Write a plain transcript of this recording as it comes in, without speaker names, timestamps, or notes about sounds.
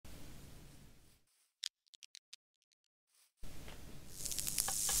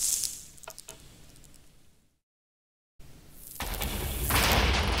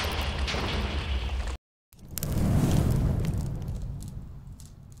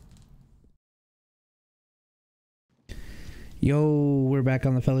Yo, we're back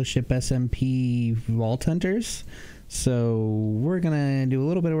on the Fellowship SMP Vault Hunters. So we're gonna do a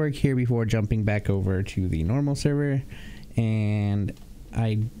little bit of work here before jumping back over to the normal server. And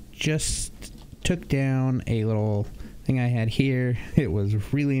I just took down a little thing I had here. It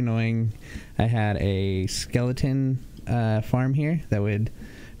was really annoying. I had a skeleton farm here that would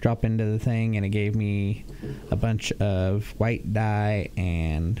drop into the thing, and it gave me a bunch of white dye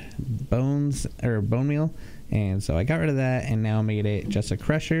and bones, or bone meal. And so I got rid of that and now made it just a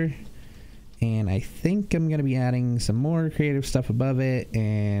crusher. And I think I'm going to be adding some more creative stuff above it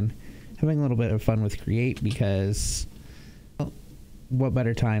and having a little bit of fun with create, because well, what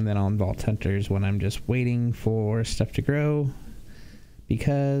better time than on Vault Hunters when I'm just waiting for stuff to grow,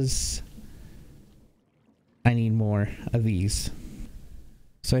 because I need more of these.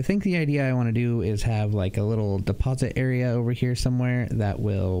 So I think the idea I want to do is have like a little deposit area over here somewhere that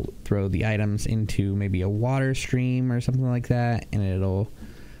will throw the items into maybe a water stream or something like that, and it'll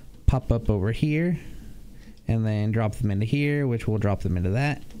pop up over here and then drop them into here, which will drop them into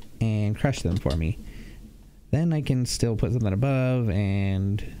that and crush them for me. Then I can still put something above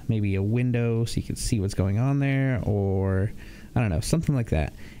and maybe a window so you can see what's going on there, or I don't know, something like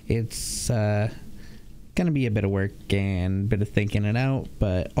that. It's gonna be a bit of work and a bit of thinking it out,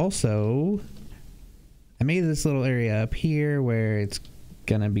 but also I made this little area up here where it's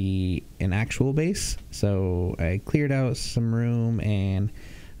gonna be an actual base. So I cleared out some room and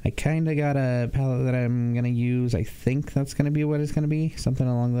I kind of got a palette that I'm gonna use. I think that's gonna be what it's gonna be, something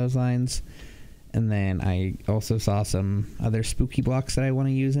along those lines. And then I also saw some other spooky blocks that I want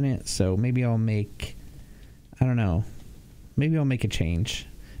to use in it, so maybe I'll make, I don't know, maybe I'll make a change.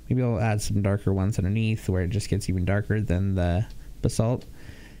 Maybe I'll add some darker ones underneath where it just gets even darker than the basalt.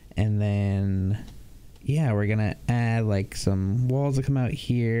 And then, yeah, we're going to add like some walls that come out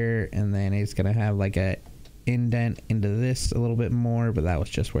here. And then it's going to have like a indent into this a little bit more. But that was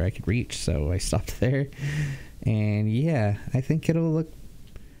just where I could reach, so I stopped there. And yeah, I think it'll look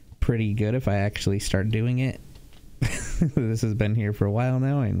pretty good if I actually start doing it. This has been here for a while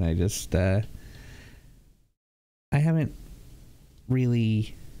now, and I just, I haven't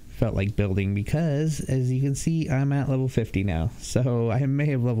really felt like building, because as you can see I'm at level 50 now, so I may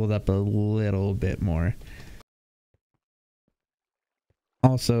have leveled up a little bit more.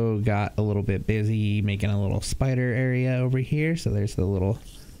 Also got a little bit busy making a little spider area over here, so there's the little,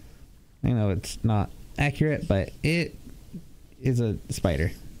 I know it's not accurate, but it is a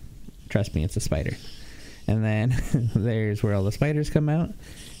spider, trust me, it's a spider. And then there's where all the spiders come out,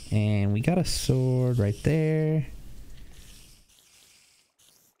 and we got a sword right there.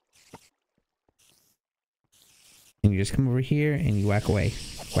 And you just come over here and you whack away.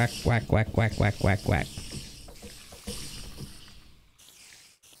 Whack, whack, whack, whack, whack, whack, whack.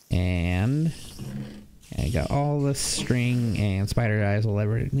 And I got all the string and spider eyes I'll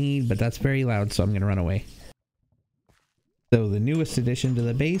ever need, but that's very loud, so I'm going to run away. So the newest addition to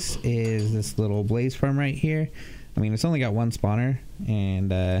the base is this little blaze farm right here. I mean, it's only got one spawner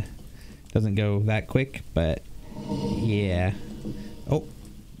and doesn't go that quick, but yeah. Oh.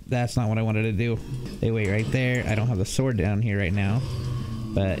 That's not what I wanted to do. They wait right there. I don't have the sword down here right now,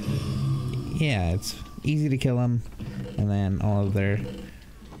 but yeah, it's easy to kill them, and then all of their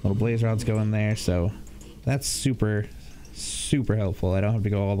little blaze rods go in there, so that's super helpful. I don't have to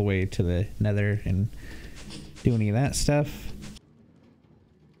go all the way to the nether and do any of that stuff.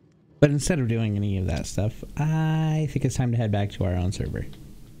 But instead of doing any of that stuff, I think it's time to head back to our own server.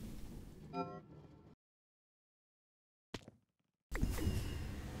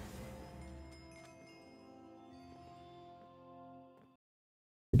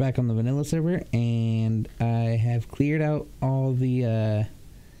 We're back on the vanilla server, and I have cleared out all the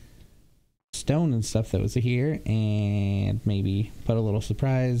stone and stuff that was here, and maybe put a little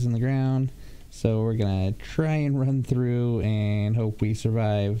surprise in the ground. So we're gonna try and run through and hope we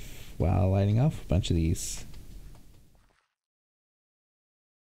survive while lighting off a bunch of these.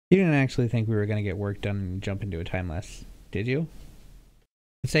 You didn't actually think we were gonna get work done and jump into a time lapse, did you?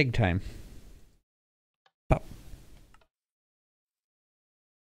 It's egg time. Pop.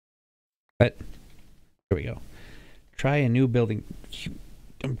 But here we go. Try a new building.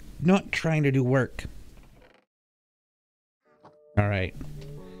 I'm not trying to do work. All right.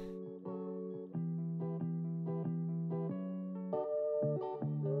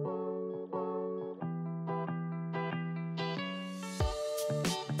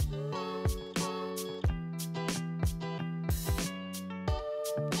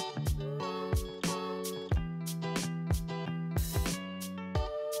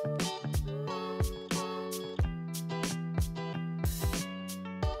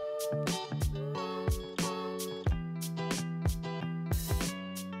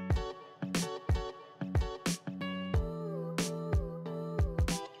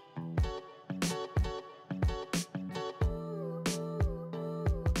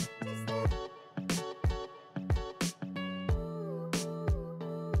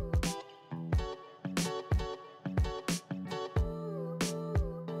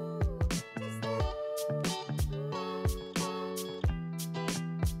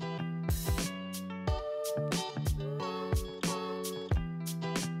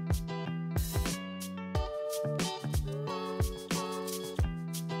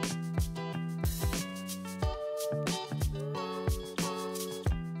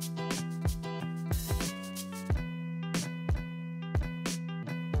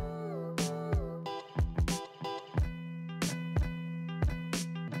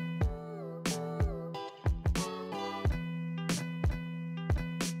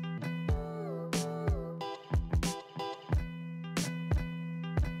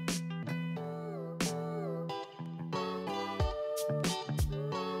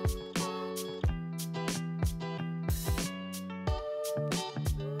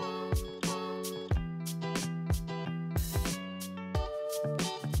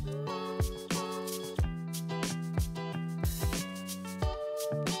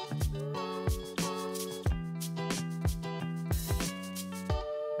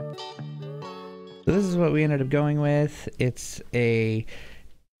 So this is what we ended up going with. It's a,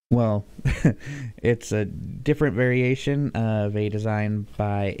 well, it's a different variation of a design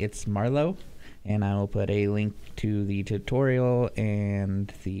by It's Marlowe, and I will put a link to the tutorial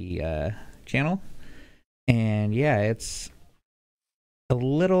and the channel. And yeah, it's a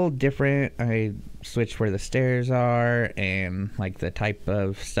little different. I switched where the stairs are and like the type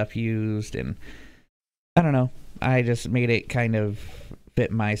of stuff used, and I don't know, I just made it kind of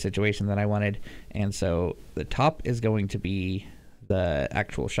fit my situation that I wanted. And so the top is going to be the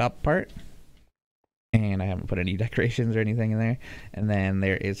actual shop part, and I haven't put any decorations or anything in there. And then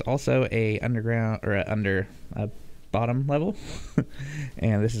there is also a underground, or under a bottom level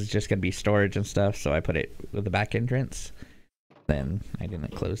and this is just gonna be storage and stuff, so I put it with the back entrance. Then I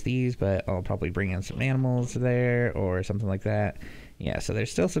didn't close these, but I'll probably bring in some animals there or something like that. Yeah, so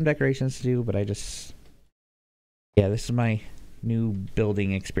there's still some decorations to do, but I just, yeah, this is my new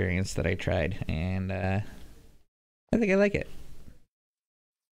building experience that I tried, and I think I like it.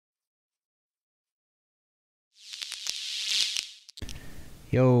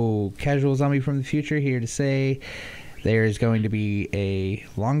 Yo, Casual Zombie from the future here to say there's going to be a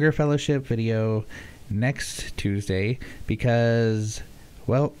longer Fellowship video next Tuesday because,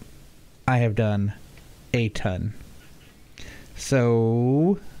 well, I have done a ton.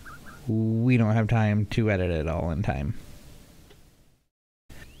 So we don't have time to edit it all in time.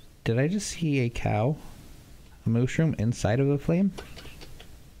 Did I just see a cow? A mushroom inside of a flame?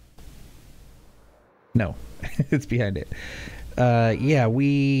 No, it's behind it. Yeah,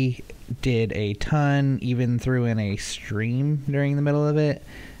 we did a ton, even threw in a stream during the middle of it.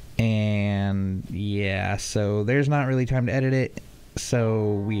 And yeah, so there's not really time to edit it.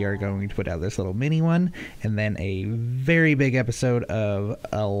 So we are going to put out this little mini one, and then a very big episode of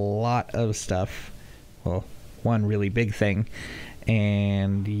a lot of stuff. Well, one really big thing.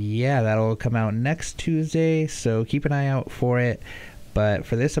 And yeah, that'll come out next Tuesday, so keep an eye out for it. But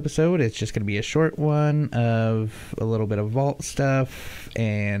for this episode, it's just going to be a short one of a little bit of Vault stuff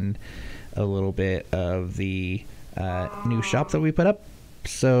and a little bit of the new shop that we put up.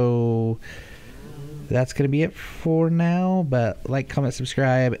 So that's going to be it for now. But like, comment,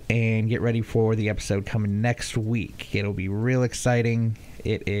 subscribe, and get ready for the episode coming next week. It'll be real exciting.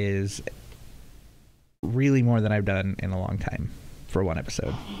 It is really more than I've done in a long time for one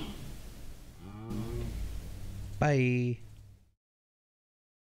episode. Bye.